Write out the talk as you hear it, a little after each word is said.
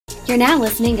You're now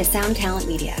listening to Sound Talent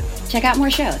Media. Check out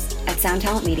more shows at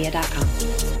soundtalentmedia.com.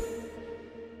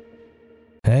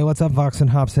 Hey, what's up, Vox and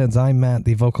Hops heads? I'm Matt,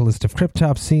 the vocalist of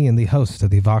Cryptopsy and the host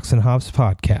of the Vox and Hops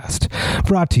podcast,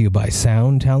 brought to you by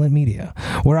Sound Talent Media,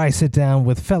 where I sit down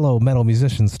with fellow metal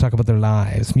musicians to talk about their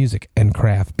lives, music, and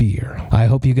craft beer. I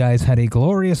hope you guys had a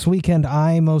glorious weekend.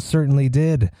 I most certainly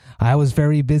did. I was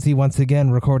very busy once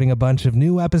again recording a bunch of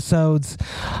new episodes,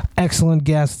 excellent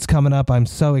guests coming up. I'm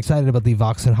so excited about the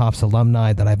Vox and Hops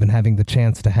alumni that I've been having the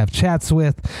chance to have chats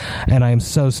with, and I'm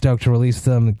so stoked to release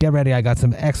them. Get ready, I got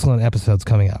some excellent episodes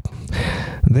coming up.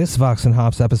 This Vox and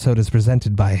Hops episode is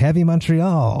presented by Heavy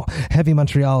Montreal. Heavy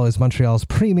Montreal is Montreal's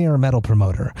premier metal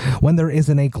promoter. When there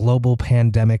isn't a global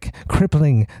pandemic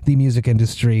crippling the music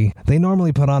industry, they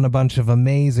normally put on a bunch of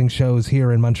amazing shows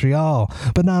here in Montreal.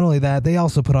 But not only that, they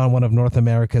also put on one of North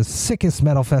America's sickest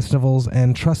metal festivals,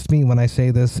 and trust me when I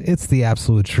say this, it's the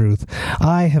absolute truth.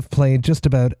 I have played just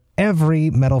about every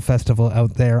metal festival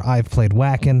out there. I've played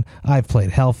Wacken, I've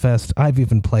played Hellfest, I've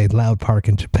even played Loud Park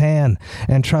in Japan.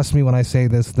 And trust me when I say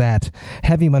this, that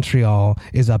Heavy Montreal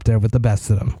is up there with the best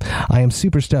of them. I am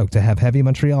super stoked to have Heavy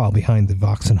Montreal behind the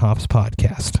Vox and Hops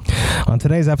podcast. On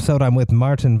today's episode, I'm with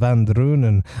Martin van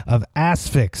Drunen of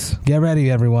Asphyx. Get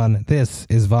ready, everyone. This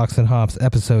is Vox and Hops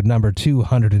episode number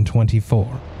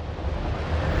 224.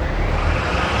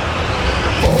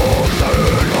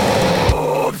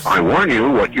 I warn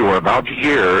you, what you are about to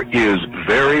hear is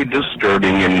very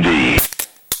disturbing indeed.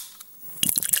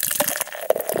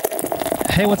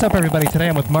 Hey, what's up, everybody? Today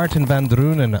I'm with Martin van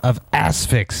Drunen of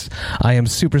Asphyx. I am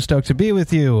super stoked to be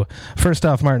with you. First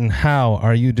off, Martin, how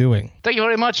are you doing? Thank you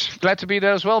very much. Glad to be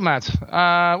there as well, Matt.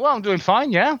 Well, I'm doing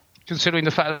fine, yeah, considering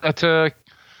the fact that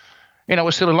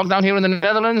we're still in lockdown here in the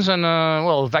Netherlands, and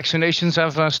vaccinations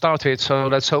have started. So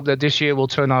let's hope that this year will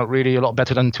turn out really a lot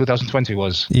better than 2020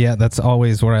 was. Yeah, that's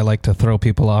always where I like to throw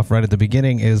people off right at the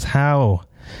beginning. Is how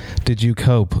did you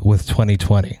cope with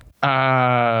 2020?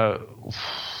 Well,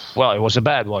 it was a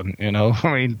bad one, I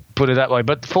mean, put it that way.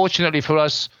 But fortunately for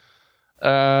us,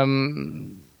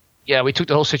 we took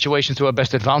the whole situation to our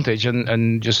best advantage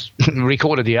and just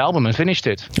recorded the album and finished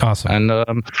it. Awesome. And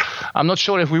I'm not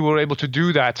sure if we were able to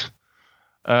do that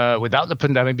without the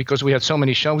pandemic, because we had so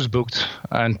many shows booked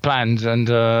and planned, and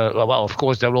of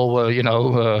course they're all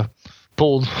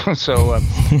pulled. So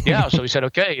so we said,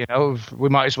 okay, we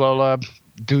might as well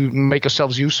make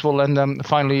ourselves useful and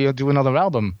finally do another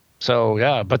album. So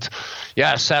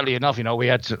sadly enough,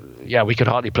 we could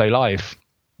hardly play live.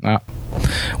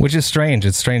 Which is strange.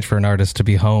 It's strange for an artist to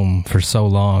be home for so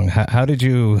long. How did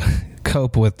you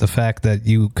cope with the fact that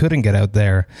you couldn't get out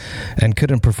there and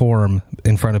couldn't perform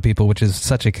in front of people, which is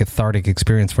such a cathartic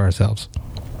experience for ourselves?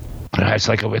 It's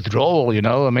like a withdrawal,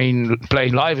 I mean,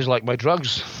 playing live is like my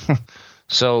drugs.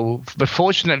 So, but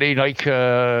fortunately, in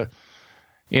the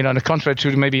contrary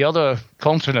to maybe other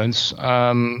continents,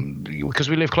 because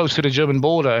we live close to the German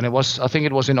border, and I think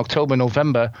it was in October,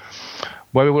 November,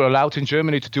 where we were allowed in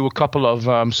Germany to do a couple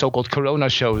of so-called Corona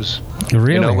shows.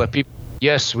 Really? Where people.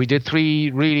 Yes, we did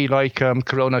 3 really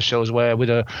Corona shows where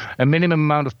with a minimum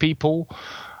amount of people,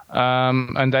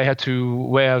 and they had to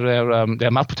wear their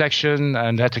mouth protection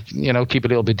and had to keep a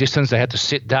little bit distance. They had to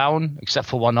sit down, except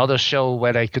for one other show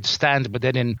where they could stand, but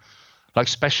then in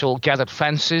special gathered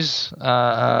fences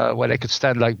where they could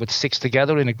stand with 6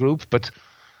 together in a group. But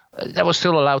they were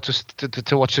still allowed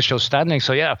to watch the show standing.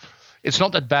 So yeah, it's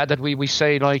not that bad that we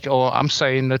say or I'm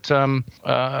saying that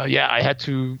I had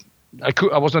to. I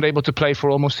was not able to play for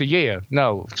almost a year.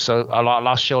 No. So our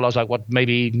last show was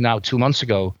maybe now 2 months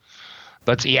ago.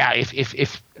 But yeah,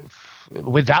 if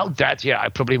without that, I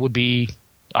probably would be,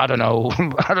 I don't know.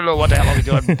 I don't know what the hell I'll be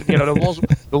doing.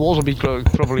 The walls will be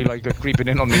probably creeping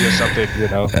in on me or something,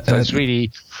 So it's really,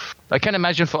 I can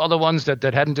imagine for other ones that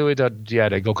hadn't do it,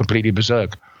 they go completely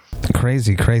berserk.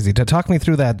 Crazy. To talk me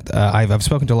through that, I've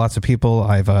spoken to lots of people.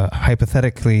 I've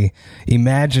hypothetically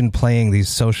imagined playing these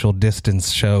social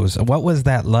distance shows. What was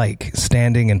that like,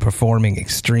 standing and performing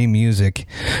extreme music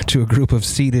to a group of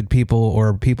seated people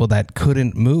or people that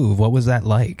couldn't move? What was that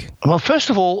like? Well, first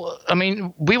of all, I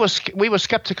mean, we were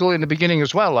skeptical in the beginning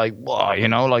as well. an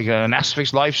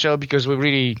Asphyx live show, because we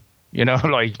really,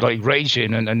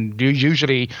 raging and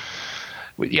usually.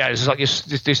 Yeah, it's like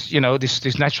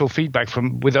this natural feedback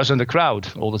with us in the crowd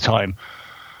all the time.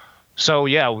 So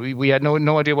yeah, we had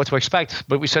no idea what to expect,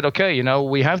 but we said, okay,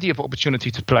 we have the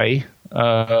opportunity to play,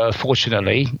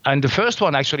 fortunately. And the first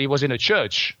one actually was in a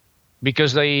church,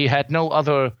 because they had no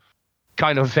other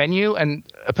kind of venue, and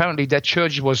apparently that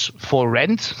church was for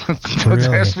rent. Really?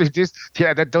 Don't ask me this.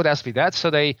 Yeah, don't ask me that. So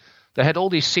they had all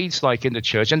these seats in the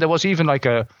church, and there was even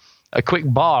a a quick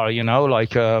bar,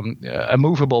 like a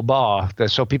movable bar,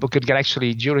 so people could get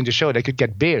actually during the show they could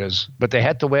get beers, but they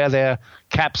had to wear their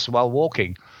caps while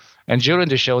walking. And during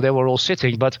the show they were all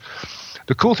sitting. But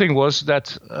the cool thing was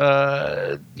that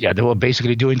they were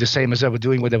basically doing the same as they were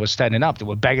doing when they were standing up. They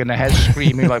were banging their heads,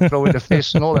 screaming, like throwing their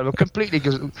fists and all that. They were completely.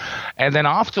 And then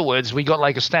afterwards we got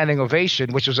like a standing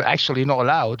ovation, which was actually not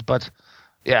allowed, but.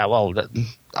 Yeah, well,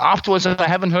 afterwards I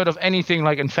haven't heard of anything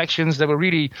like infections. They were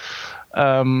really, they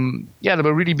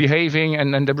were really behaving,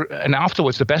 and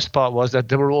afterwards the best part was that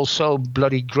they were all so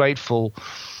bloody grateful,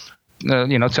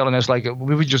 telling us like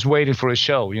we were just waiting for a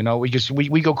show.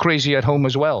 We go crazy at home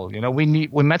as well. We're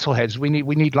metalheads. We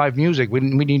need live music. We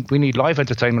need live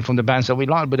entertainment from the bands that we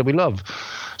like, but that we love.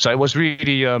 So it was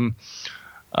really, from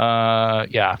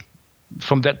that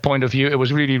point of view, it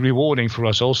was really rewarding for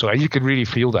us also, and you could really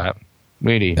feel that.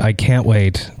 Really. I can't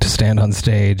wait to stand on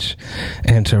stage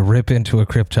and to rip into a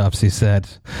Cryptopsy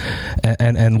set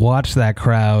and watch that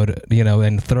crowd,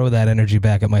 and throw that energy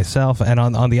back at myself. And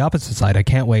on the opposite side, I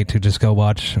can't wait to just go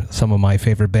watch some of my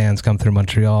favorite bands come through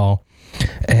Montreal.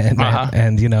 And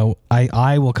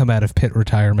I will come out of pit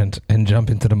retirement and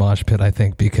jump into the mosh pit, I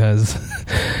think, because,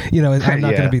 I'm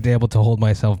not going to be able to hold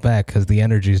myself back because the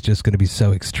energy is just going to be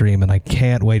so extreme, and I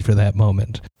can't wait for that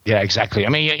moment. Yeah, exactly. I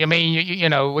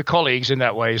mean, we're colleagues in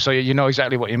that way, so you know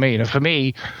exactly what you mean. And for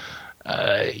me,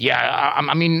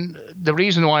 I mean, the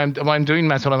reason why I'm doing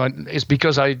metal is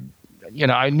because I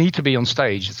need to be on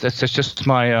stage. That's just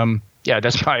my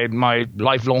that's my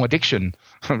lifelong addiction,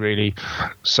 really.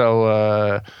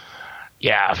 So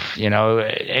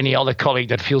any other colleague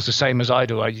that feels the same as I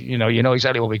do, you know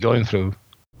exactly what we're going through.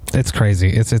 It's crazy.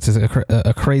 It's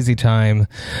a crazy time.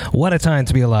 What a time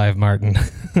to be alive, Martin.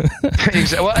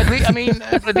 Well, at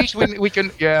least we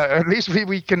can. Yeah, at least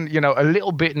we can. A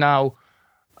little bit now,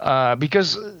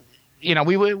 because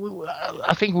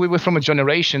I think we were from a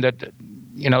generation that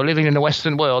living in the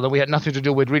Western world, and we had nothing to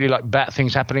do with really like bad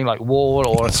things happening, like war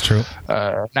or That's true.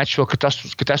 Natural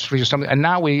catastrophes or something. And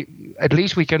now at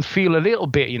least we can feel a little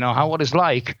bit, what it's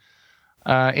like.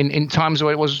 In times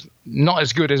where it was not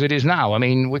as good as it is now. I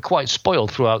mean, we're quite spoiled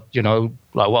throughout,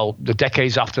 the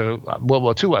decades after World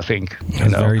War II, I think.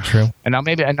 That's very true. And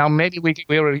now maybe we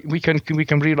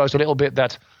can realize a little bit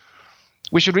that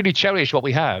we should really cherish what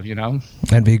we have,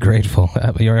 and be grateful.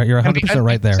 You're 100%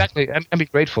 right there. Exactly, and be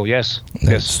grateful. Yes,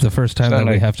 it's the first time that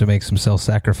we have to make some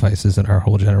self-sacrifices in our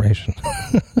whole generation.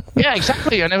 Yeah,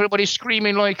 exactly. And everybody's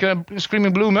screaming like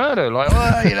screaming blue murder, like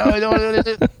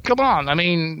come on. I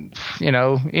mean,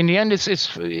 in the end, it's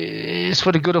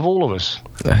for the good of all of us.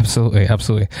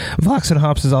 Absolutely. Vox and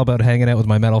Hops is all about hanging out with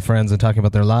my metal friends and talking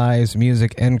about their lives,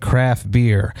 music, and craft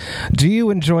beer. Do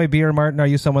you enjoy beer, Martin? Are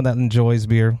you someone that enjoys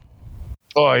beer?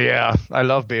 Oh, yeah. I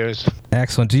love beers.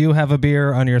 Excellent. Do you have a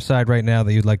beer on your side right now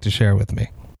that you'd like to share with me?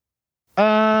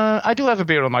 I do have a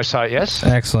beer on my side, yes.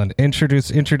 Excellent.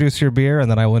 Introduce your beer,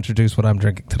 and then I will introduce what I'm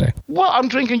drinking today. Well, I'm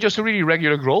drinking just a really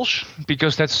regular Grolsch,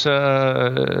 because that's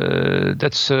where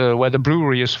the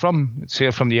brewery is from. It's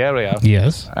here from the area.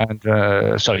 Yes. And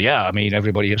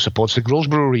everybody supports the Grolsch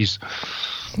breweries.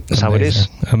 That's how it is.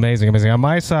 Amazing. On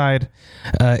my side,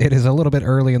 it is a little bit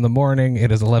early in the morning.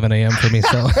 It is 11 a.m. for me.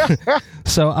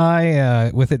 So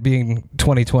I, with it being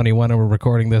 2021 and we're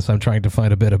recording this, I'm trying to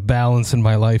find a bit of balance in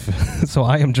my life. So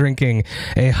I am drinking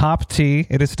a hop tea.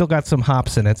 It has still got some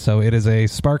hops in it. So it is a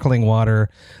sparkling water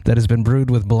that has been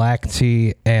brewed with black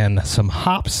tea and some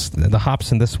hops. The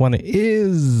hops in this one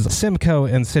is Simcoe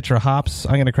and Citra hops.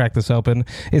 I'm going to crack this open.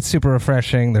 It's super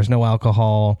refreshing. There's no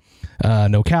alcohol.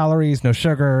 No calories, no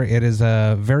sugar. It is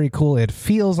very cool. It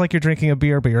feels like you're drinking a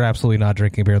beer, but you're absolutely not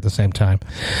drinking beer at the same time.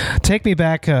 Take me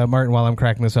back, Martin, while I'm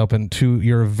cracking this open, to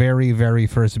your very, very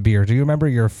first beer. Do you remember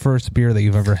your first beer that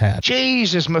you've ever had?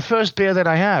 Jesus, my first beer that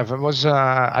I have. It was,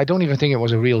 I don't even think it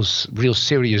was a real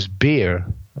serious beer,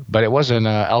 but it was an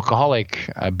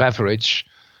alcoholic beverage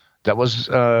that was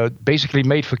basically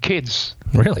made for kids.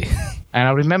 Really? And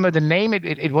I remember the name.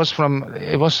 It was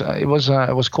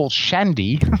called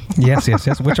Shandy. Yes.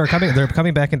 Which they're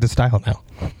coming back into style now.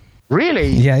 Really?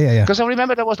 Yeah. Because I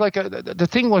remember there was like the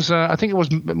thing was I think it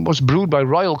was brewed by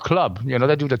Royal Club.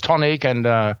 They do the tonic and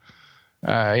that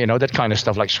kind of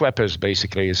stuff, like Schweppes.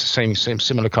 Basically, it's the same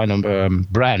similar kind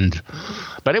of brand.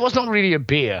 But it was not really a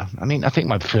beer. I mean, I think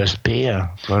my first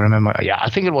beer, if I remember. Yeah, I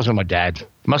think it was with my dad.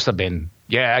 Must have been.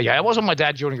 Yeah. It was with my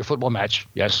dad during a football match.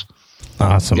 Yes.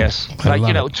 Awesome. Yes.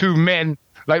 Like, two men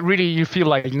like really you feel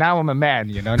like now I'm a man,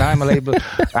 you know. Now I'm able.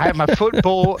 I have my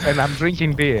football and I'm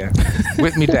drinking beer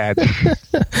with me dad.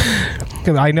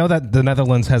 I know that the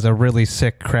Netherlands has a really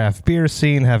sick craft beer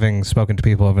scene, having spoken to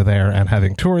people over there and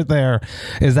having toured there.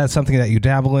 Is that something that you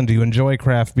dabble in? Do you enjoy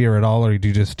craft beer at all, or do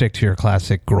you just stick to your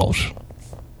classic Grolsch?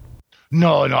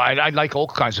 No, I like all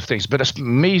kinds of things. But as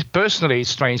me personally, it's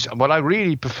strange. What I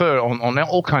really prefer on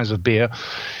all kinds of beer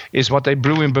is what they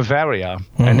brew in Bavaria.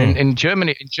 Mm-hmm. And in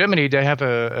Germany, they have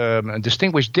a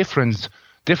distinguished difference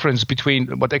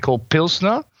between what they call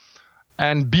Pilsner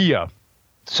and beer.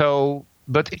 So,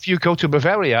 but if you go to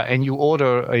Bavaria and you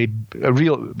order a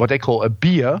real, what they call a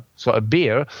beer, so a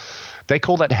beer, they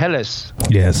call that Helles.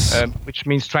 Yes. Which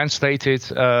means translated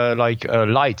like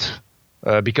light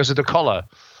because of the color.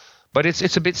 But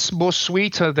it's a bit more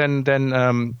sweeter than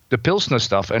the Pilsner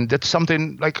stuff, and that's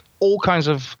something like all kinds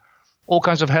of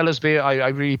Helles beer I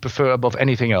really prefer above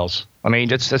anything else. I mean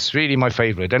that's really my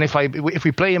favorite. And if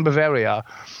we play in Bavaria,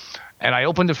 and I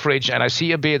open the fridge and I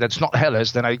see a beer that's not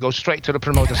Helles, then I go straight to the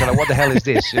promoter and say, "What the hell is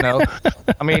this?" You know,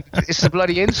 I mean, it's a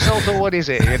bloody insult or what is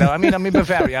it? You know, I mean, I'm in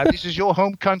Bavaria. This is your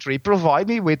home country. Provide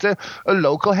me with a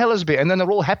local Helles beer, and then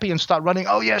they're all happy and start running.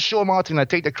 Oh yeah, sure, Martin. I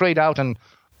take the crate out and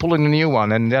pull in a new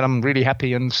one, and then I'm really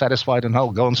happy and satisfied, and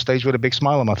go on stage with a big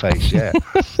smile on my face. Yeah.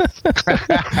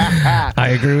 I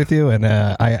agree with you, and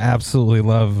I absolutely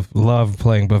love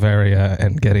playing Bavaria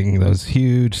and getting those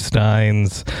huge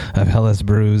steins of Helles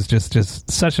brews.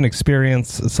 Just such an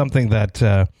experience, something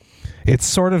that it's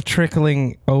sort of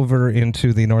trickling over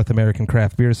into the North American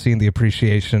craft beer scene, the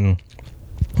appreciation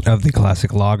of the classic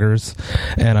lagers,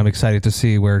 and I'm excited to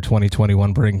see where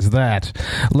 2021 brings that.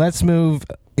 Let's move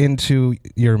into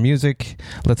your music.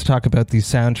 Let's talk about the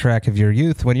soundtrack of your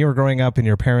youth. When you were growing up in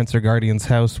your parents' or guardians'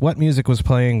 house, what music was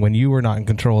playing when you were not in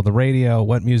control of the radio?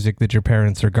 What music did your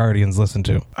parents or guardians listen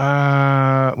to?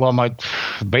 Well,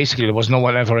 basically there was no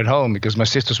one ever at home because my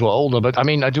sisters were older. But I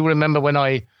mean, I do remember when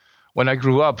I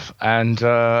grew up, and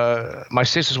my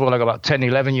sisters were like about 10,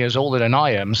 11 years older than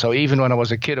I am. So even when I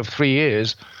was a kid of 3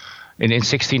 years, in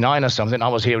 69 or something, I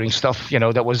was hearing stuff,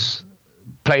 that was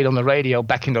played on the radio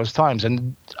back in those times.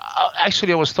 And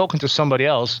actually I was talking to somebody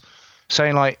else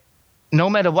saying, like, no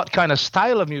matter what kind of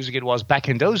style of music it was back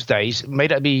in those days, may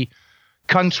that be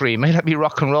country, may that be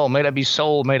rock and roll, may that be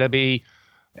soul, may that be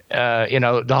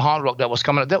the hard rock that was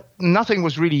coming out, nothing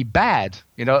was really bad.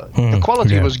 The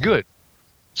quality was good.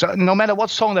 So no matter what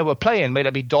song they were playing, may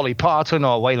that be Dolly Parton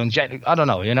or Waylon Jennings, I don't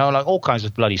know, like all kinds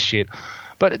of bloody shit.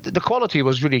 But the quality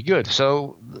was really good.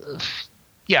 So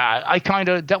yeah,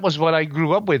 that was what I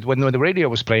grew up with when the radio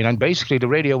was playing, and basically the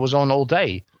radio was on all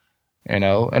day, and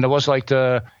it was like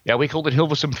we called it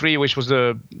Hilversum 3, which was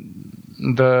the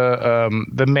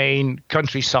main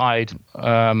countrywide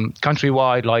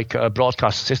like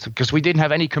broadcast system, because we didn't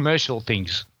have any commercial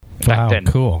things back then.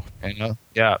 Cool.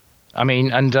 Yeah. I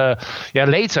mean, and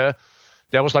later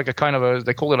there was like a kind of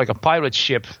they called it like a pirate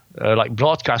ship, like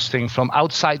broadcasting from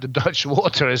outside the Dutch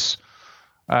waters.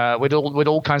 With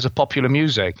all kinds of popular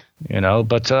music,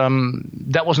 but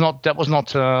that was not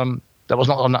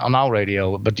on our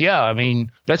radio. But yeah, I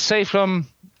mean, let's say from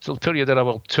the period that I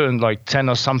will turn like 10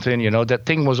 or something, that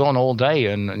thing was on all day,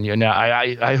 and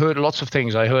I heard lots of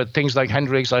things. I heard things like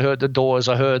Hendrix, I heard the Doors,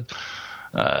 I heard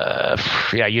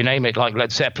you name it, like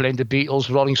Led Zeppelin, the Beatles,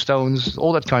 Rolling Stones,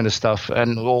 all that kind of stuff,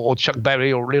 and or Chuck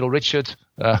Berry or Little Richard,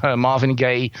 Marvin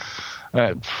Gaye.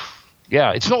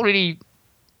 It's not really.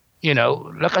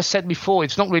 Like I said before,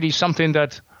 it's not really something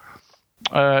that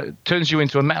turns you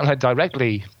into a metalhead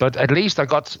directly, but at least I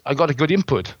got a good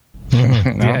input.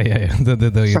 Mm-hmm. Yeah.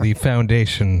 The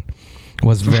foundation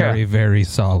was very, very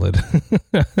solid.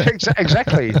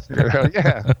 Exactly.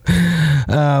 Yeah.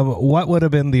 What would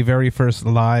have been the very first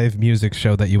live music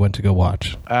show that you went to go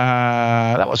watch?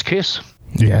 That was Kiss.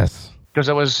 Yes. Because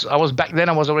I was back then.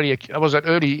 I was at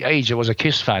early age. I was a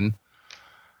Kiss fan.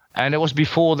 And it was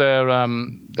before their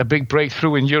big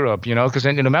breakthrough in Europe, because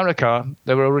in America,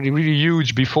 they were already really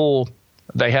huge before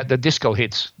they had the disco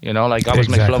hits, like I Was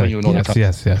McFlowing You and all that.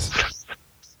 Yes.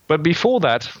 But before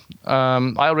that,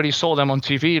 I already saw them on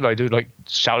TV. Like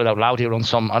shouted out loud here on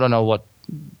some, I don't know what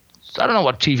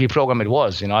TV program it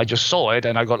was. I just saw it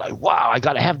and I got like, wow, I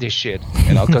got to have this shit,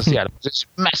 because this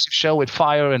massive show with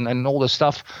fire and all this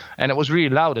stuff. And it was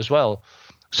really loud as well.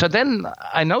 So then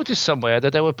I noticed somewhere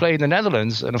that they were playing the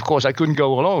Netherlands, and of course I couldn't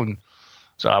go alone.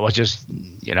 So I was just,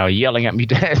 yelling at me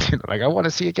dad, like, I want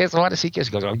to see a Kiss, I want to see Kiss.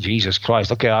 He goes, oh, Jesus Christ,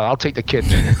 okay, I'll take the kid.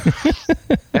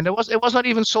 And it was not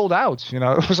even sold out, it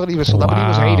was not even sold out, but he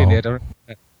was hating it.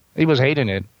 He was hating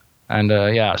it. And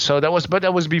so that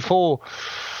was before,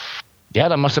 yeah,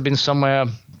 that must have been somewhere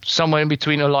in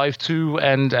between Alive 2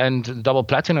 and double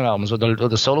platinum albums or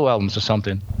the solo albums or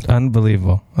something.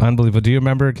 Unbelievable. Do you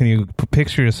remember, can you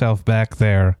picture yourself back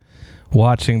there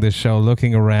watching this show,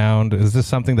 looking around? Is this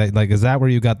something that, like, is that where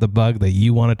you got the bug that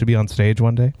you wanted to be on stage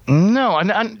one day? No,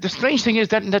 and the strange thing is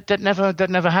that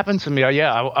never happened to me.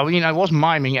 I mean, I was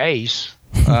miming Ace,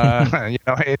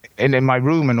 in my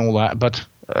room and all that, but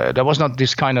there was not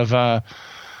this kind of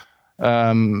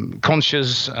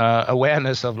conscious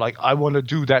awareness of like, I want to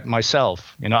do that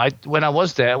myself. When I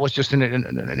was there, it was just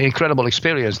an incredible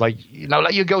experience. Like,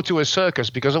 like you go to a circus,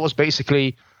 because it was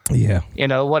basically,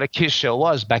 what a Kiss show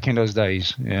was back in those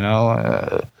days. It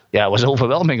was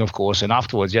overwhelming, of course. And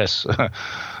afterwards, yes,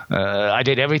 I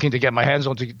did everything to get my hands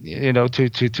on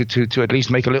to at least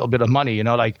make a little bit of money.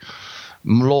 Like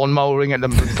lawn mowing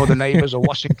for the neighbors or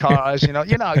washing cars. You know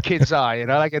how kids are. And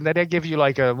then they give you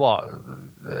like a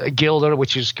guilder,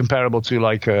 which is comparable to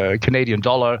like a Canadian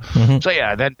dollar. Mm-hmm. So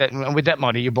yeah, then with that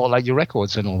money you bought like your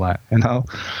records and all that.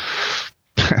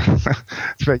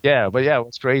 but yeah, it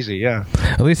was crazy. Yeah.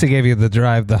 At least it gave you the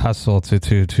drive, the hustle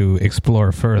to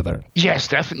explore further. Yes,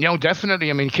 definitely. Definitely.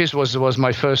 I mean, Kiss was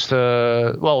my first.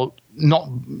 Back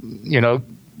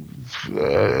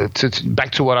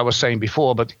to what I was saying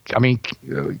before, but I mean,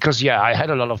 because I had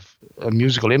a lot of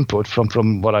musical input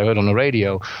from what I heard on the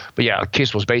radio, but yeah,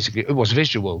 Kiss was basically, it was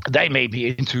visual. They made me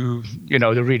into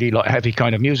the really heavy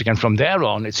kind of music, and from there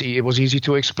on, it was easy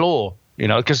to explore.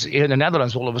 Because in the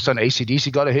Netherlands, all of a sudden,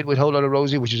 AC/DC got a hit with Whole Lotta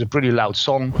Rosie, which is a pretty loud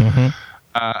song. Mm-hmm.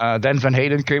 Then Van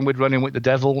Halen came with Running with the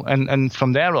Devil, and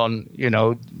from there on,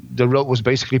 the road was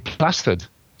basically plastered.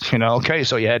 Okay,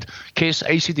 so you had Kiss,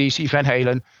 AC/DC, Van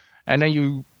Halen. And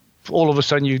then all of a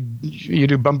sudden you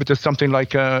do bump into something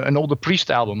like an older Priest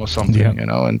album or something,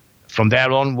 and from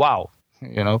there on, wow,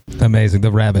 Amazing,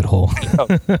 the rabbit hole.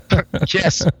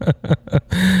 Yes.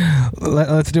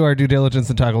 Let's do our due diligence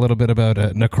and talk a little bit about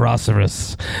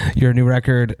Necrosaurus. Your new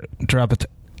record dropped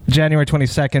January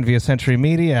 22nd via Century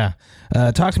Media.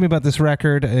 Talk to me about this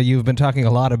record. You've been talking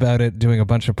a lot about it, doing a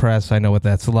bunch of press. I know what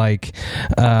that's like.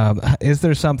 Is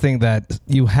there something that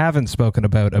you haven't spoken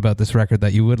about this record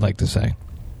that you would like to say?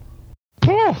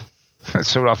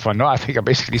 That's a rough one. No, I think I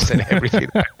basically said everything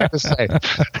I had to say.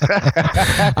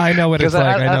 I know what it's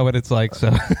like. I know what it's like.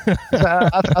 So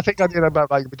I think I did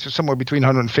about somewhere between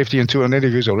 150 and 200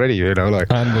 interviews already.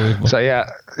 Unbelievable. So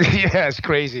yeah, it's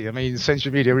crazy. I mean,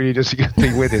 Century Media really does a good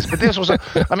thing with this. But this was,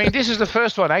 this is the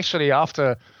first one actually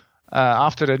after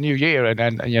the New Year and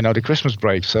then the Christmas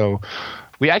break. So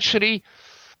we did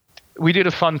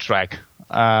a fun track,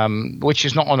 which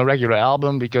is not on a regular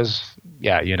album because.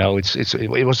 Yeah,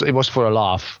 it was for a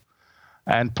laugh,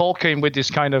 and Paul came with this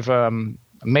kind of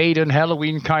Maiden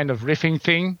Halloween kind of riffing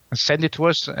thing and sent it to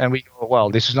us, and we go,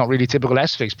 well, this is not really typical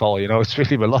Asphyx, Paul. It's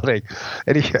really melodic,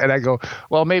 and I go,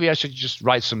 well, maybe I should just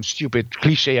write some stupid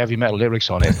cliche heavy metal lyrics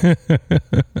on it.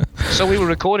 So we were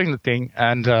recording the thing,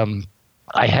 and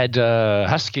I had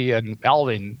Husky and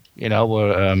Alvin,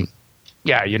 were.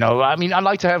 I'd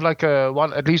like to have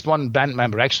at least one band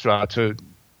member extra to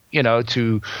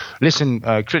listen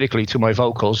critically to my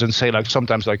vocals and say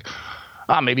sometimes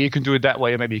maybe you can do it that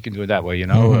way or maybe you can do it that way,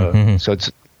 Mm-hmm. So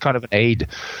it's kind of an aid.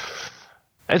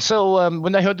 And so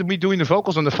when they heard me doing the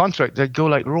vocals on the fun track, they'd go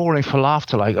roaring for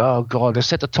laughter, oh God, they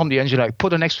said to Tom the engineer,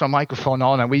 put an extra microphone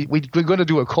on and we're going to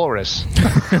do a chorus.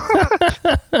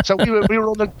 So we were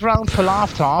on the ground for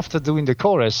laughter after doing the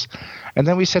chorus. And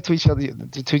then we said to each other,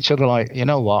 you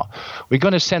know what, we're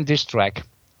going to send this track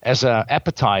as an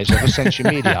appetizer for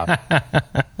Century Media.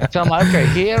 Tell them, okay,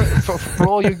 here, for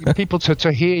all you people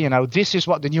to hear, this is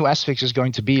what the new Asphyx is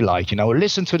going to be like,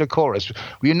 listen to the chorus.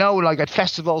 At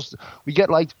festivals, we get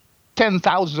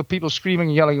 10,000 of people screaming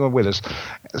and yelling with us.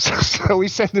 So we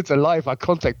sent it to Life, our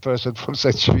contact person from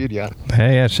Century Media.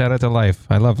 Hey, yeah, shout out to Life.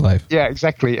 I love Life. Yeah,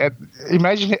 exactly. And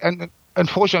imagine it, and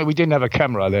unfortunately we didn't have a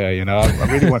camera there, I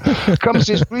really want. Comes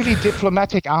this really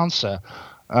diplomatic answer.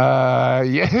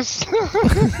 Yes.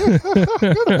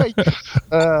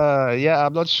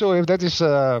 I'm not sure if that is.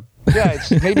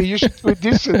 It's maybe you should do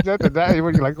this and that and that.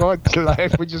 You're like, oh,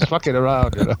 Life, we're just fucking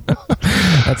around.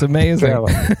 That's amazing.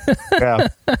 Yeah.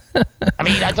 I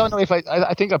mean, I don't know if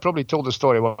I think I probably told the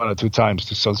story one or two times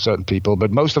to certain people,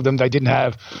 but most of them they didn't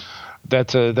have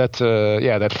that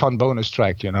fun bonus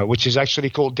track, which is actually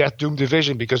called Death Doom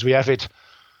Division because we have it.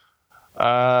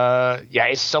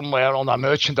 It's somewhere on our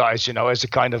merchandise, as a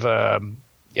kind of a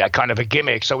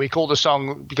gimmick. So we call the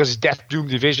song, because it's Death Doom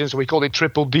Division, so we call it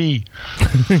Triple D.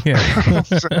 Yeah.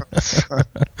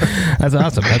 That's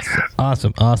awesome. That's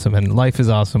awesome. And Life is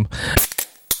awesome.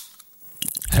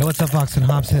 Hey, what's up, Vox and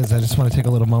Hops heads? I just want to take a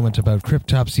little moment about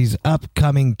Cryptopsy's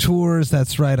upcoming tours.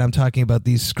 That's right, I'm talking about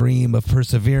the Scream of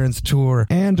Perseverance tour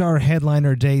and our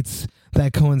headliner dates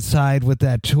that coincide with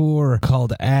that tour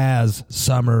called As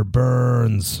Summer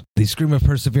Burns. The Scream of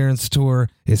Perseverance tour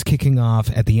is kicking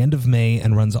off at the end of May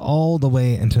and runs all the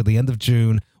way until the end of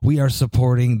June. We are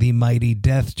supporting the mighty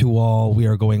Death to All. We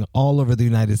are going all over the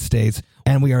United States,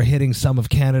 and we are hitting some of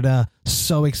Canada.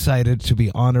 So excited to be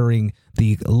honoring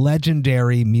the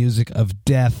legendary music of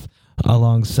Death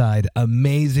alongside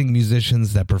amazing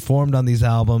musicians that performed on these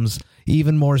albums.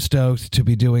 Even more stoked to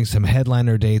be doing some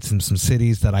headliner dates in some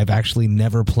cities that I've actually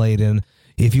never played in.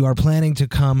 If you are planning to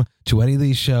come to any of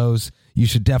these shows, you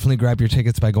should definitely grab your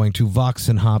tickets by going to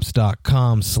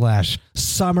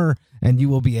voxandhops.com/summer, and you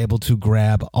will be able to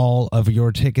grab all of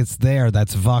your tickets there.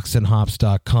 That's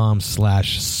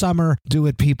voxandhops.com/summer. Do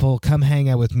it, people. Come hang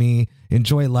out with me.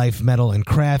 Enjoy life, metal, and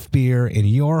craft beer in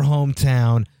your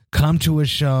hometown. Come to a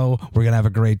show. We're going to have a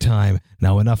great time.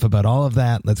 Now, enough about all of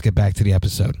that. Let's get back to the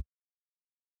episode.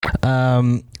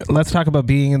 Let's talk about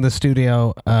being in the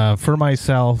studio. For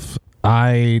myself,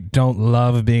 I don't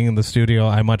love being in the studio.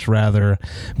 I much rather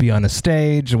be on a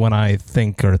stage. When I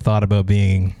think or thought about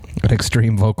being an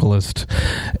extreme vocalist,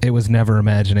 it was never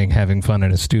imagining having fun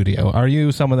in a studio. Are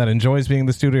you someone that enjoys being in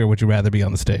the studio, or would you rather be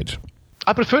on the stage?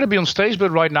 I prefer to be on stage, but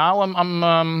right now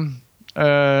I'm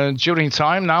during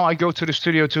time now I go to the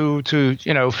studio to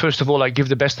first of all I give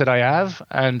the best that I have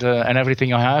and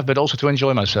everything I have, but also to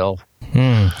enjoy myself.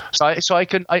 So I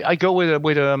go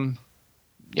with a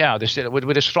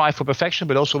strive for perfection,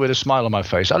 but also with a smile on my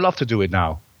face. I love to do it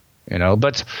now,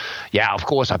 but yeah, of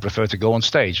course I prefer to go on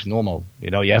stage. Normal,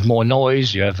 you have more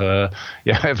noise, you have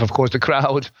of course the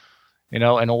crowd, and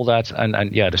all that,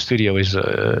 and yeah, the studio is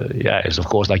of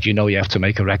course, like, you have to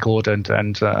make a record and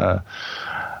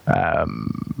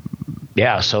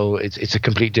so it's a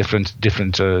complete different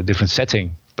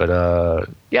setting. But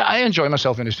I enjoy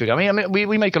myself in the studio. I mean,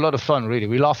 we make a lot of fun, really.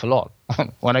 We laugh a lot.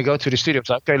 When I go to the studio, it's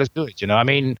like, okay, let's do it.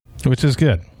 Which is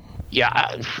good.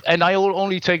 Yeah, and I will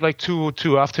only take like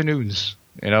two afternoons,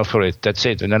 for it. That's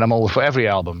it, and then I'm over for every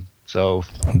album. So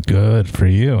good for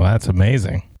you. That's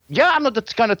amazing. Yeah, I'm not the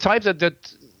kind of type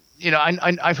that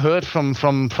I've heard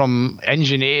from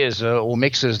engineers or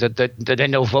mixers that they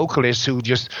know vocalists who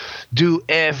just do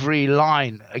every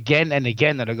line again and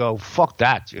again, and I go, fuck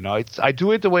that. I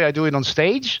do it the way I do it on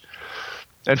stage.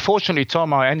 And fortunately,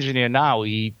 Tom, our engineer now,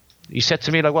 he said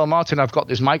to me, like, well, Martin, I've got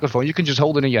this microphone. You can just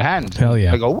hold it in your hand. Hell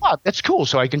yeah. I go, what? That's cool.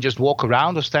 So I can just walk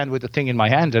around or stand with the thing in my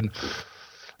hand and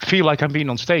feel like I'm being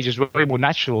on stage. It's way more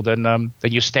natural than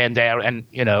you stand there and,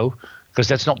 because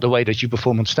that's not the way that you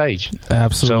perform on stage.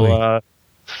 Absolutely.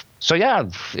 So yeah,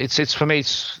 it's for me.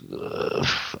 It's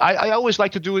I always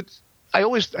like to do it. I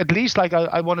always at least like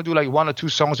I want to do like one or two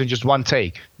songs in just one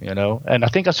take, And I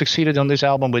think I succeeded on this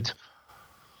album with,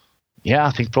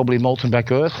 I think probably Molten Black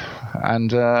Earth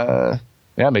and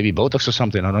maybe Botox or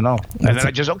something. I don't know. And then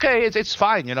I just it's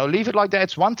fine. Leave it like that.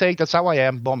 It's one take. That's how I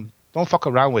am. Boom. Don't fuck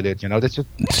around with it, That's just...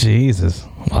 Jesus.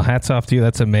 Well, hats off to you.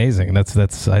 That's amazing.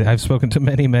 I've spoken to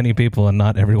many people, and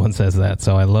not everyone says that.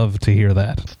 So I love to hear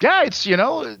that. Yeah, it's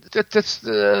that's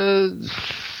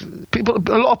people.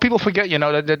 A lot of people forget,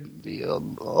 that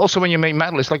also when you make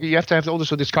metal, it's like you have to have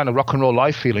also this kind of rock and roll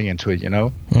life feeling into it,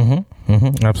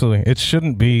 Absolutely. It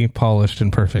shouldn't be polished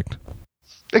and perfect.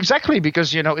 Exactly,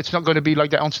 because, it's not going to be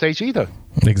like that on stage either.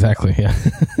 Exactly, yeah.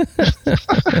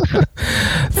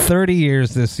 30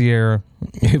 years this year,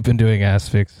 you've been doing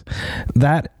Asphyx.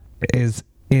 That is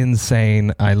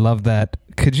insane. I love that.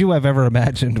 Could you have ever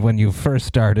imagined when you first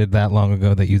started that long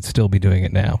ago that you'd still be doing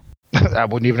it now? I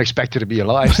wouldn't even expect it to be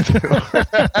alive still.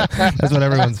 That's what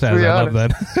everyone says. I love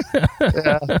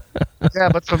that. Yeah,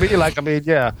 but for me,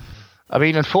 I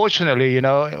mean, unfortunately,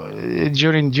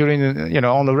 during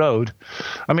on the road,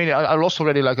 I mean, I lost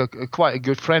already like quite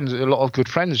a lot of good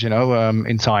friends,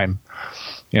 in time,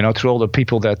 through all the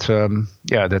people that were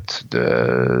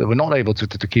not able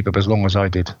to keep up as long as I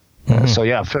did. So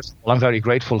yeah, first of all, I'm very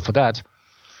grateful for that.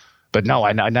 But no,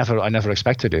 I never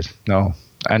expected it. No.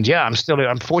 And yeah,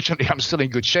 unfortunately, I'm still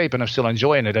in good shape and I'm still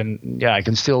enjoying it. And yeah, I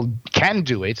can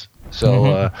do it.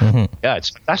 So yeah, it's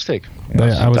fantastic.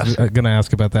 I was going to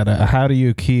ask about that. How do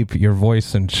you keep your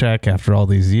voice in check after all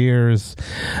these years?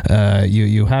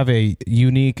 You have a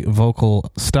unique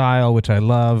vocal style, which I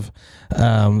love.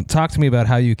 Talk to me about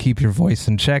how you keep your voice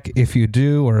in check, if you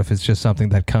do, or if it's just something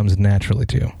that comes naturally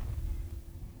to you.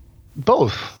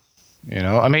 Both.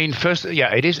 I mean, first,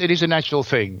 yeah, it is a natural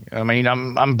thing. I mean,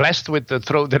 I'm blessed with the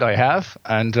throat that I have,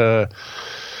 and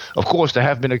of course, there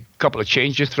have been a couple of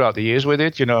changes throughout the years with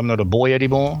it. I'm not a boy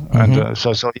anymore, and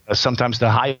so sometimes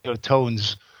the higher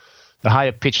tones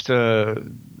higher pitched,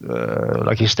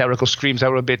 like hysterical screams,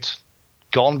 are a bit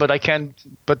gone. But on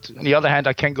the other hand,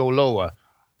 I can go lower,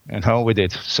 with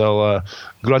it. So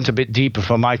grunt a bit deeper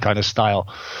for my kind of style.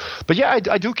 But yeah,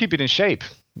 I do keep it in shape.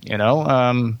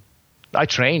 I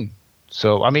train.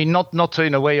 So, I mean, not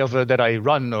in a way of that I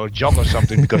run or jog or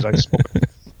something, because I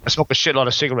smoke a shitload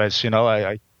of cigarettes.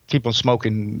 I keep on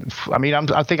smoking. I mean,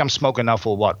 I think I'm smoking now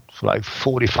for like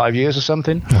 45 years or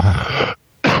something.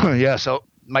 Yeah. So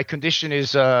my condition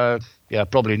is,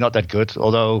 probably not that good.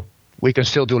 Although we can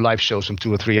still do live shows from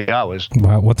 2 or 3 hours.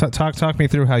 Wow. Well, talk me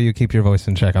through how you keep your voice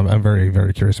in check. I'm very,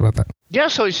 very curious about that. Yeah.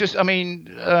 So it's just, I mean.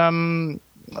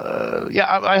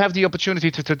 I have the opportunity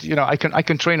to I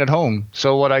can train at home.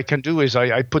 So what I can do is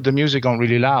I put the music on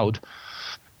really loud,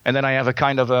 and then I have a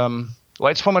kind of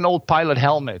it's from an old pilot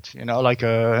helmet, like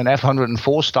an F-104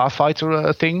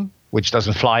 Starfighter thing, which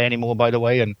doesn't fly anymore, by the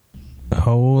way. And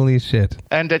holy shit!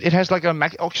 And it has like a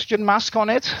oxygen mask on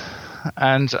it,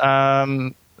 and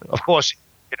of course,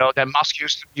 that mask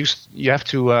you have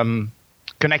to.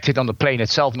 Connect it on the plane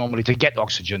itself normally to get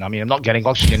oxygen. I mean, I'm not getting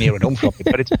oxygen here at home from it,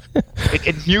 but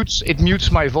it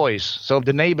mutes my voice, so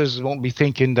the neighbors won't be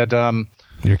thinking that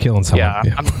you're killing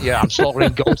someone. I'm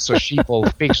slaughtering goats or sheep or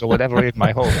pigs or whatever in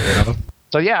my home.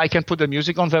 So yeah, I can put the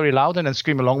music on very loud and then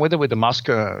scream along with it with the mask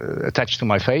attached to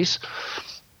my face.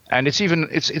 And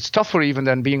it's tougher even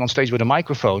than being on stage with a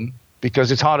microphone,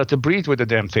 because it's harder to breathe with the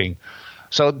damn thing.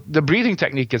 So the breathing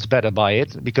technique gets better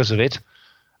because of it.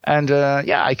 And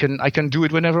I can do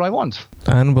it whenever I want.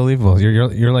 Unbelievable!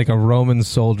 You're like a Roman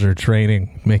soldier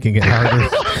training, making it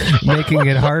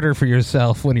harder for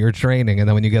yourself when you're training, and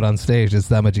then when you get on stage, it's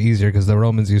that much easier because the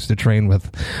Romans used to train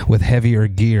with heavier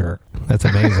gear. That's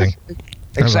amazing.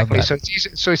 Exactly.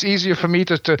 So it's easier for me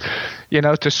to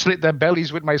slit their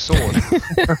bellies with my sword.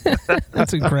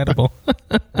 That's incredible.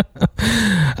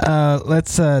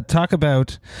 Let's talk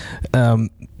about.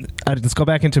 Let's go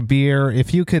back into beer.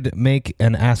 If you could make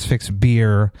an Asphyx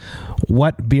beer,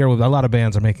 what beer? A lot of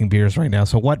bands are making beers right now.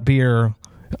 So, what beer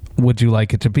would you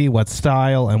like it to be? What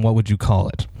style, and what would you call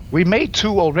it? We made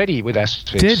 2 already with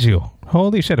Asphyx. Did you?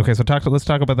 Holy shit! Okay, so let's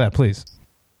talk about that, please.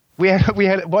 We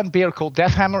had one beer called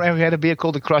Death Hammer, and we had a beer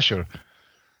called the Crusher.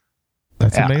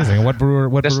 That's amazing. What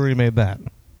brewery made that?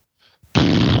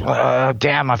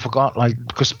 Damn, I forgot.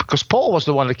 Because Paul was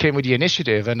the one that came with the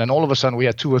initiative, and then all of a sudden we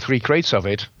had 2 or 3 crates of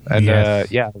it, and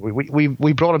yes.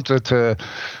 We brought them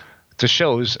to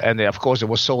shows, and of course it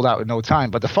was sold out in no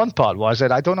time. But the fun part was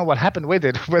that I don't know what happened with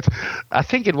it, but I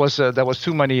think it was there was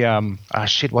too many.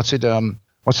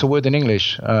 What's the word in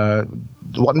English?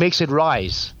 What makes it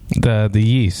rise? The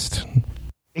yeast.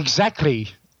 Exactly.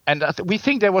 And we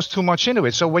think there was too much into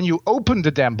it. So when you opened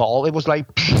the damn bottle, it was like...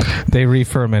 They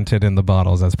re-fermented in the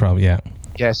bottles. That's probably, yeah.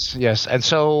 Yes. And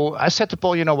so I said to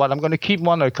Paul, you know what, I'm going to keep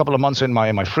one a couple of months in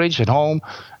my fridge at home,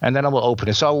 and then I will open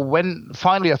it. So when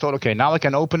finally I thought, okay, now I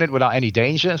can open it without any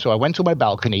danger. So I went to my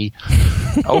balcony,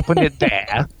 opened it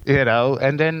there,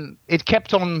 and then it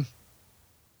kept on...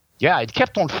 Yeah, it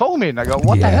kept on foaming. I go,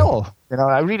 what the hell?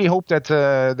 I really hope that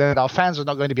our fans are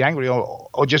not going to be angry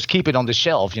or just keep it on the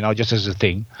shelf, just as a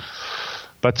thing.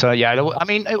 But I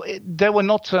mean, they were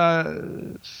not.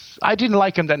 I didn't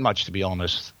like them that much, to be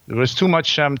honest. There was too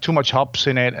much hops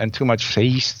in it and too much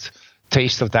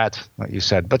taste of that, like you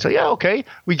said. But okay,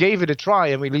 we gave it a try,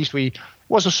 and at least it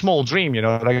was a small dream,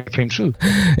 that came true.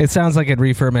 It sounds like it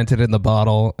re-fermented in the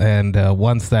bottle, and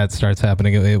once that starts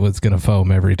happening, it was going to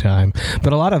foam every time.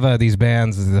 But a lot of these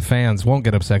bands, the fans, won't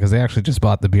get upset because they actually just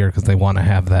bought the beer because they want to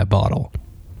have that bottle.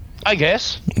 I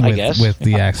guess. With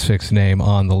the Asphyx name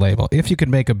on the label. If you could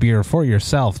make a beer for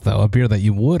yourself, though, a beer that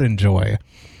you would enjoy,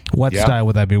 what style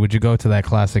would that be? Would you go to that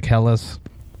classic Helles?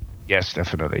 Yes,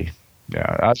 definitely.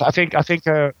 Yeah, I think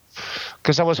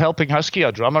because I was helping Husky,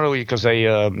 our drummer, because he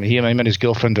and his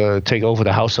girlfriend take over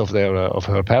the house of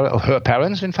her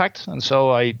parents, in fact, and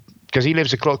so because he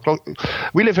lives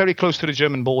we live very close to the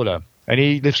German border, and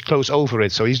he lives close over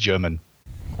it, so he's German.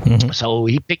 Mm-hmm. So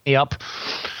he picked me up,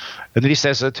 and then he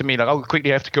says to me, like, "Oh,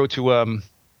 quickly, I have to go to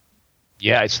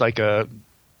it's like a."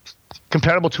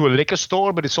 Comparable to a liquor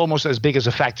store, but it's almost as big as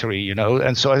a factory,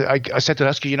 And so I said to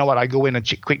Husky, you know what? I go in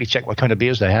and quickly check what kind of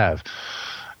beers they have.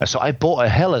 And so I bought a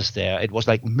Helles there. It was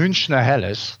like Münchner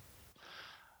Helles,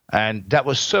 and that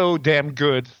was so damn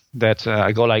good that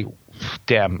I go like,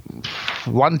 damn.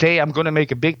 One day I'm going to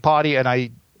make a big party, and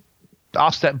I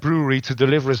asked that brewery to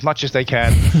deliver as much as they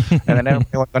can, and then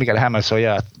everyone's going to get hammered. So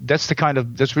yeah, that's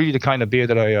really the kind of beer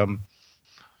that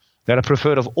I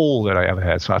preferred of all that I ever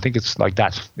had. So I think it's like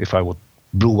that if I would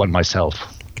brew one myself.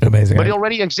 Amazing. But it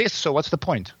already exists, so what's the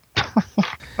point?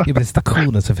 Yeah, but it's the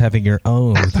coolness of having your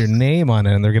own with your name on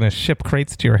it, and they're going to ship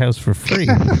crates to your house for free.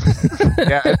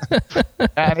 Yeah,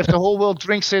 and if the whole world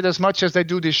drinks it as much as they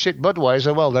do this shit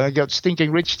Budweiser, well, then I get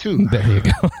stinking rich too. There you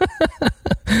go.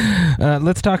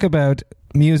 Let's talk about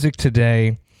music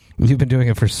today. You've been doing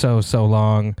it for so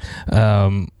long.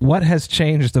 What has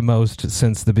changed the most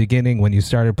since the beginning when you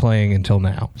started playing until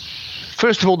now?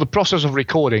 First of all, the process of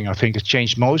recording, I think, has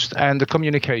changed most, and the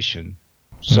communication.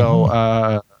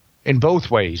 So in both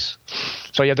ways.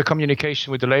 So the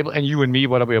communication with the label and you and me,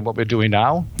 what we're doing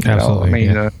now.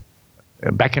 Absolutely.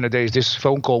 Back in the days, this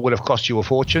phone call would have cost you a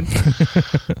fortune.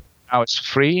 Now it's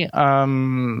free.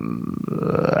 And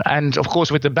of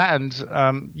course, with the band,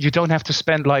 you don't have to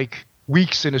spend like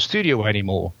weeks in a studio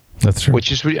anymore. That's true.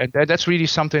 Which is that's really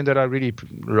something that I really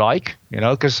like,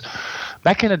 because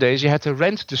back in the days you had to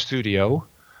rent the studio.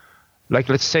 Like,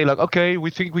 let's say, okay, we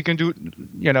think we can do,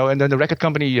 and then the record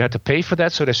company, you had to pay for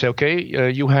that. So they say, okay,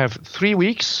 you have 3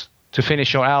 weeks to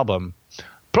finish your album.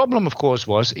 Problem, of course,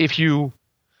 was if you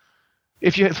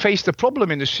faced a problem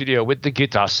in the studio with the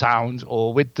guitar sound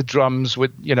or with the drums,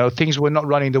 with, things were not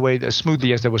running the way as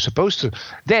smoothly as they were supposed to,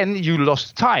 then you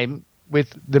lost time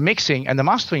with the mixing and the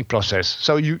mastering process.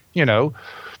 So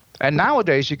and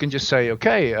nowadays you can just say,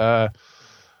 okay,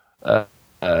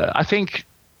 I think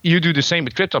you do the same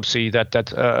with Cryptopsy. That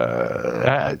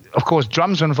of course,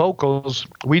 drums and vocals,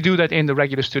 we do that in the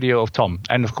regular studio of Tom,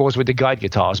 and of course with the guide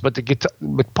guitars. But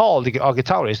with Paul, our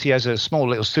guitarist, he has a small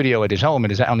little studio at his home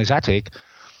on his attic,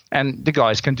 and the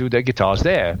guys can do their guitars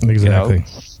there. Exactly.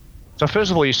 So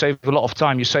first of all, you save a lot of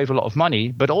time, you save a lot of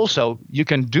money, but also you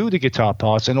can do the guitar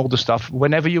parts and all the stuff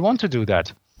whenever you want to do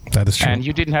that. That is true. And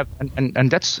you didn't have,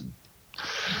 and that's.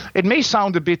 It may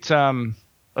sound a bit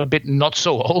not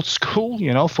so old school,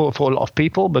 for a lot of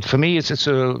people, but for me, it's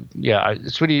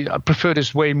really, I prefer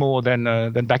this way more than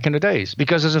back in the days,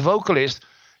 because as a vocalist,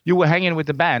 you were hanging with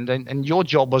the band and your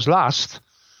job was last.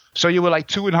 So you were like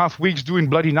 2.5 weeks doing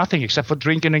bloody nothing except for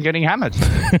drinking and getting hammered,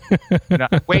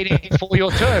 waiting for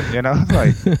your turn,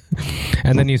 like.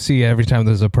 And then you see every time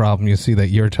there's a problem, you see that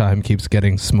your time keeps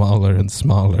getting smaller and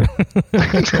smaller.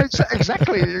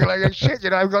 Exactly. You're like, shit,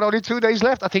 I've got only 2 days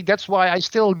left. I think that's why I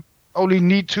still only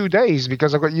need 2 days,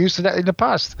 because I got used to that in the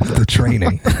past. The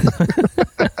training.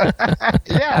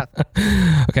 Yeah.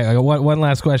 Okay, I got one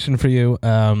last question for you.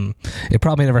 It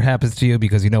probably never happens to you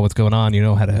because you know what's going on. You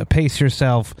know how to pace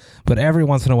yourself, but every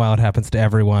once in a while it happens to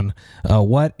everyone.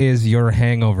 What is your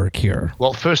hangover cure?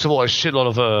 Well, first of all, a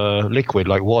shitload of liquid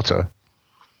like water.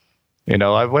 When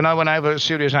I have a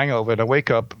serious hangover and I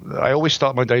wake up, I always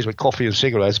start my days with coffee and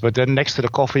cigarettes, but then next to the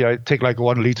coffee, I take like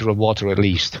 1 liter of water at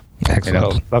least.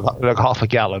 Excellent. Like half a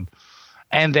gallon.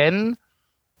 And then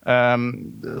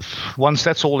once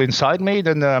that's all inside me,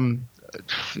 then,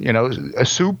 a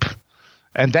soup.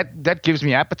 And that gives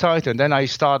me appetite. And then I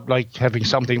start like having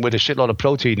something with a shitload of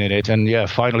protein in it. And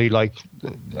finally like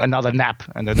another nap,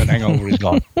 and then the hangover is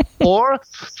gone. Or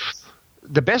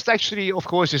the best actually, of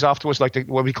course, is afterwards like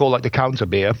what we call like the counter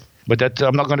beer. But that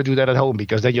I'm not going to do that at home,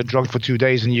 because then you're drunk for 2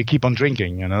 days and you keep on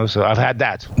drinking, So I've had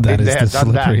that. That is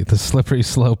the slippery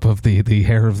slope of the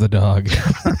hair of the dog.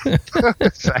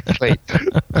 Exactly.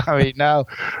 I mean, now,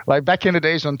 like back in the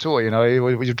days on tour,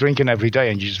 you're drinking every day,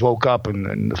 and you just woke up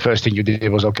and the first thing you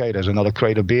did was, okay, there's another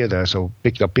crate of beer there, so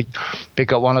pick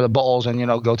up one of the bottles and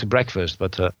go to breakfast.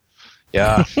 But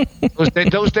yeah,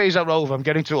 those days are over. I'm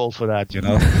getting too old for that,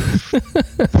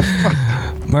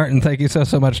 Martin, thank you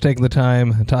so much for taking the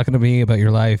time talking to me about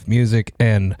your life, music,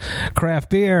 and craft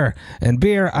beer. And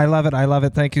beer, I love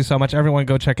it. Thank you so much. Everyone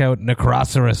go check out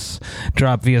Necroceros,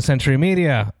 drop via Century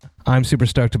Media. I'm super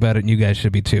stoked about it, and you guys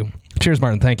should be too. Cheers,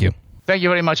 Martin. Thank you. Thank you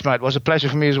very much, Matt. It was a pleasure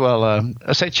for me as well.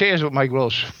 I say cheers with Mike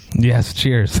Gross. Yes,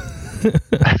 cheers.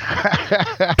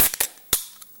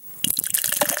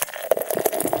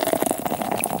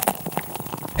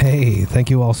 Hey,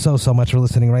 thank you all so much for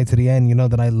listening right to the end. You know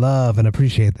that I love and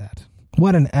appreciate that.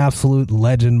 What an absolute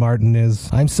legend Martin is.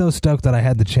 I'm so stoked that I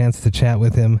had the chance to chat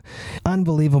with him.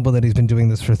 Unbelievable that he's been doing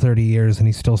this for 30 years and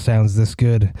he still sounds this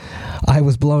good. I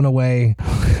was blown away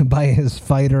by his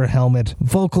fighter helmet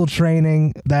vocal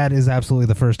training. That is absolutely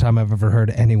the first time I've ever heard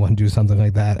anyone do something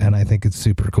like that, and I think it's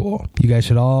super cool. You guys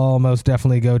should all most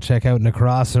definitely go check out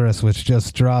Necroceros, which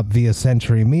just dropped via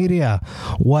Century Media.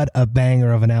 What a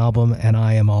banger of an album, and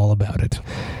I am all about it.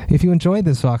 If you enjoyed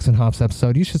this Vox and Hops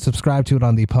episode, you should subscribe to it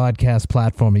on the podcast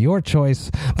platform of your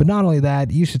choice. But not only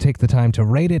that, you should take the time to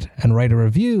rate it and write a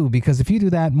review, because if you do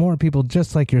that, more people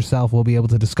just like yourself will be able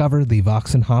to discover the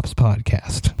Vox and Hops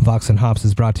podcast. Vox and Hops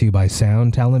is brought to you by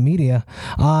Sound Talent Media.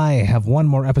 I have one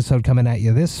more episode coming at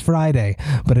you this Friday,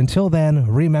 but until then,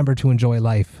 remember to enjoy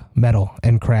life, metal,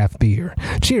 and craft beer.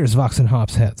 Cheers, Vox and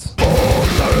Hops heads.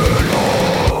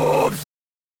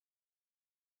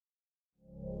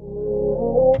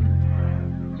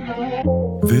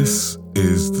 This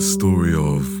is the story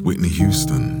of Whitney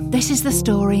Houston. This is the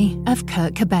story of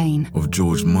Kurt Cobain. Of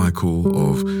George Michael,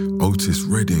 of Otis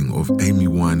Redding, of Amy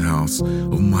Winehouse,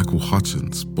 of Michael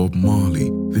Hutchence, Bob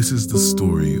Marley. This is the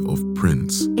story of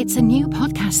Prince. It's a new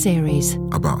podcast series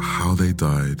about how they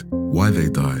died, why they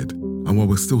died, and why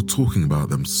we're still talking about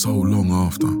them so long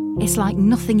after. It's like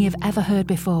nothing you've ever heard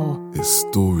before. It's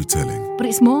storytelling. But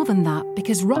it's more than that,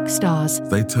 because rock stars,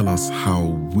 they tell us how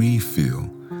we feel.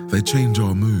 They change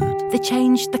our mood. They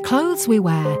change the clothes we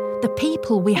wear, the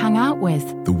people we hang out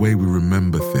with, the way we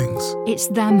remember things. It's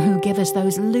them who give us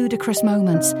those ludicrous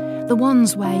moments, the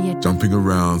ones where you're jumping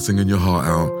around, singing your heart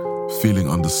out, feeling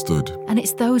understood. And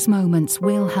it's those moments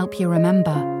we'll help you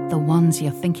remember, the ones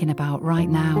you're thinking about right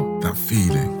now. That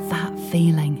feeling. That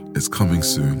feeling. It's coming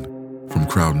soon from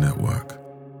Crowd Network.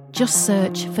 Just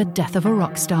search for Death of a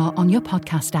Rock Star on your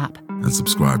podcast app. And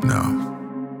subscribe now.